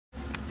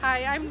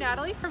Hi, I'm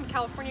Natalie from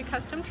California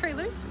Custom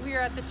Trailers. We are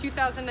at the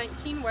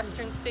 2019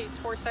 Western States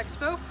Horse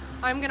Expo.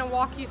 I'm going to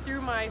walk you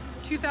through my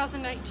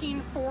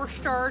 2019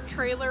 4-star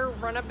trailer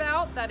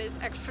Runabout that is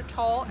extra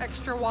tall,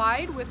 extra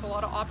wide with a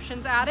lot of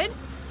options added.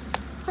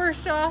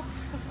 First off,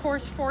 of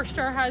course,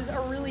 4-star has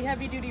a really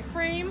heavy duty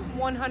frame,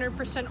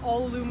 100%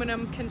 all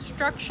aluminum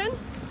construction.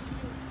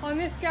 On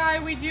this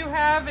guy we do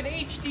have an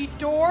HD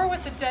door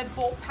with a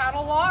deadbolt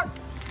paddle lock.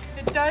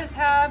 It does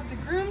have the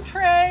groom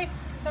tray,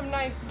 some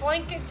nice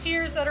blanket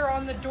tiers that are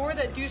on the door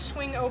that do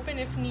swing open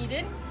if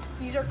needed.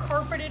 These are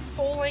carpeted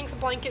full-length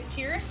blanket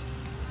tiers.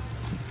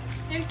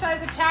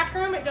 Inside the tack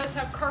room, it does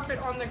have carpet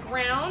on the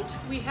ground.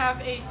 We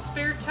have a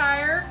spare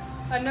tire,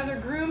 another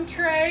groom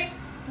tray.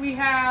 We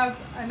have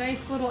a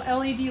nice little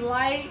LED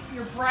light,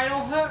 your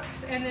bridle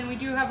hooks, and then we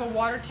do have a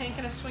water tank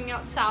and a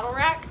swing-out saddle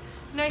rack.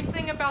 Nice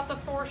thing about the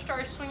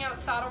 4-star swing-out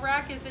saddle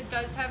rack is it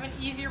does have an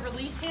easier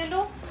release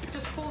handle.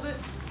 Just pull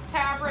this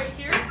tab right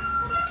here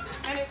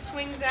and it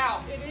swings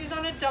out. It is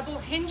on a double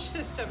hinge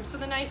system, so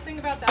the nice thing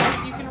about that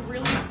is you can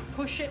really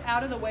push it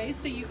out of the way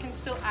so you can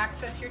still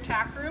access your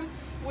tack room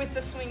with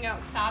the swing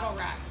out saddle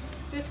rack.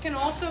 This can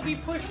also be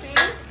pushed in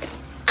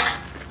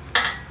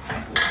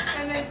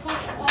and then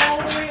pushed all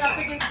the way up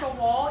against the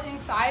wall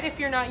inside if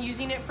you're not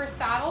using it for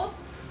saddles,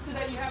 so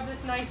that you have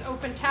this nice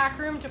open tack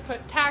room to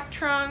put tack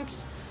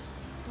trunks,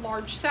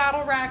 large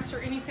saddle racks, or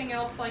anything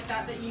else like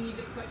that that you need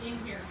to put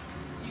in here.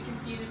 So you can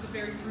see it is a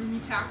very roomy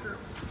tack room.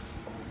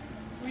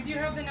 We do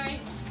have the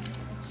nice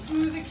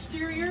smooth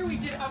exterior. We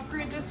did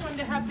upgrade this one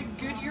to have the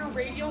Goodyear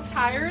radial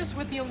tires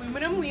with the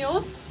aluminum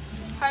wheels.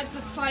 Has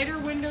the slider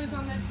windows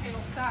on the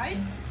tail side.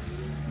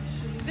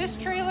 This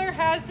trailer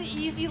has the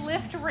easy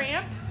lift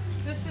ramp.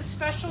 This is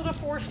special to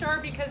 4-star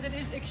because it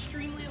is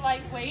extremely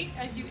lightweight.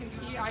 As you can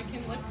see, I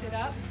can lift it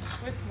up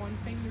with one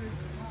finger.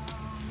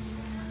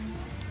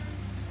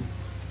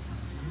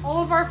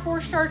 All of our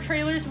 4-star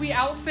trailers we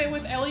outfit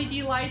with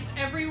LED lights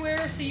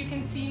everywhere so you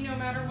can see no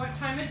matter what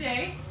time of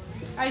day.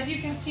 As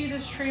you can see,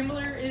 this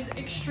trailer is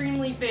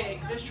extremely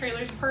big. This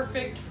trailer is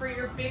perfect for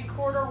your big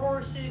quarter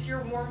horses,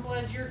 your warm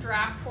bloods, your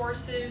draft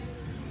horses,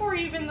 or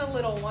even the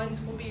little ones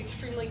will be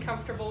extremely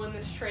comfortable in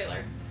this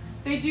trailer.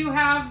 They do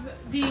have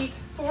the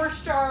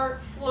 4-star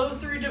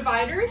flow-through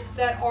dividers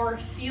that are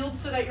sealed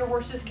so that your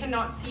horses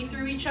cannot see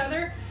through each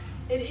other.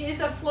 It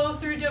is a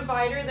flow-through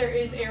divider. There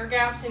is air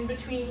gaps in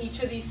between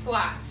each of these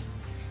slats.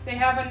 They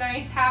have a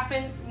nice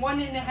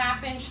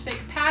 1.5 inch thick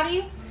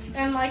padding.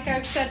 And like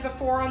I've said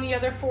before on the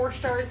other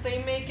 4-stars,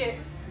 they make it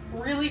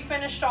really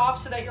finished off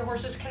so that your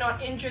horses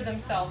cannot injure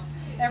themselves.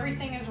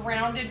 Everything is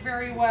rounded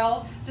very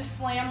well. The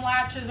slam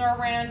latches are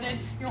rounded.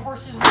 Your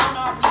horses will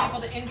not be able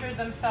to injure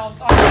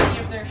themselves on any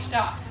of their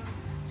stuff.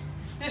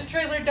 This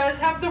trailer does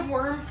have the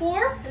worm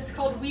floor. It's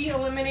called We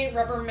Eliminate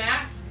Rubber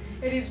Mats.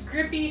 It is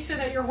grippy so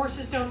that your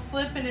horses don't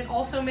slip, and it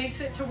also makes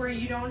it to where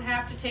you don't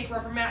have to take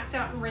rubber mats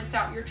out and rinse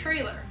out your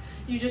trailer.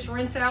 You just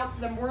rinse out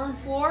the worm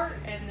floor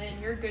and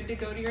then you're good to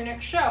go to your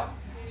next show.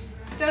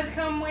 It does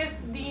come with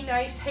the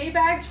nice hay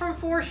bags from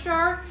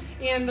 4-star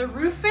and the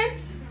roof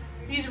vents.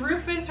 These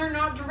roof vents are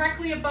not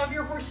directly above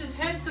your horse's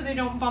head so they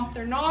don't bump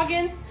their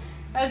noggin,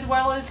 as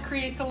well as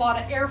creates a lot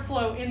of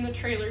airflow in the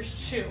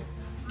trailers too.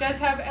 It does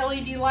have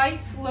LED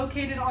lights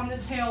located on the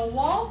tail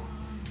wall.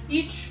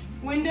 Each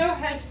window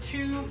has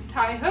 2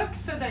 tie hooks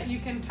so that you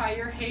can tie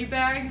your hay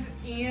bags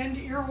and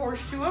your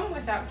horse to them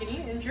without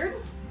getting injured.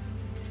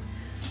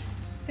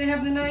 They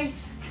have the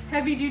nice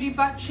heavy-duty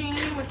butt chain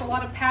with a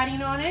lot of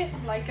padding on it.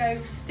 Like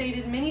I've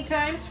stated many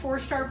times,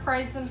 4-star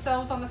prides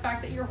themselves on the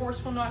fact that your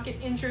horse will not get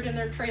injured in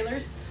their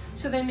trailers,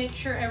 so they make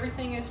sure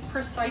everything is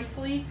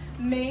precisely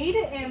made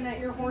and that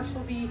your horse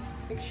will be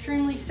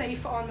extremely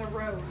safe on the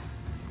road.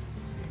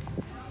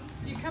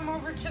 You come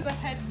over to the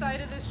head side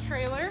of this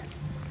trailer.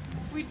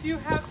 We do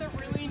have the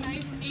really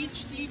nice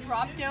HD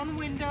drop-down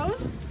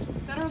windows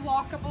that are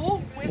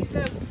lockable with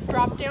the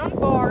drop-down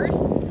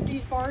bars.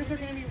 These bars are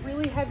going to be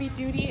really heavy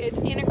duty. It's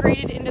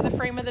integrated into the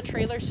frame of the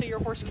trailer so your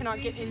horse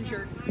cannot get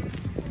injured.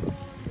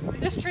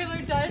 This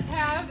trailer does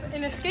have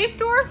an escape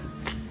door.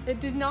 It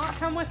did not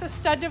come with a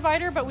stud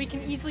divider, but we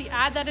can easily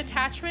add that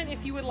attachment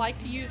if you would like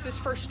to use this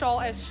first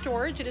stall as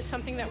storage. It is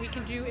something that we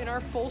can do in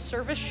our full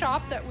service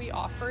shop that we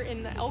offer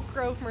in the Elk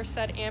Grove, Merced,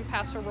 and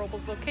Paso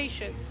Robles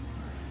locations.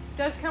 It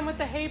does come with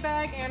a hay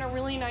bag and a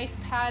really nice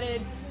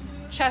padded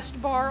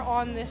chest bar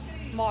on this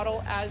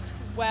model as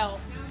well.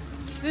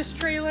 This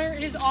trailer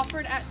is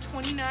offered at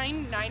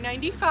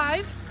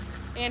 $29,995,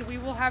 and we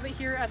will have it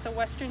here at the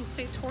Western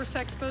States Horse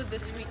Expo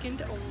this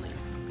weekend only.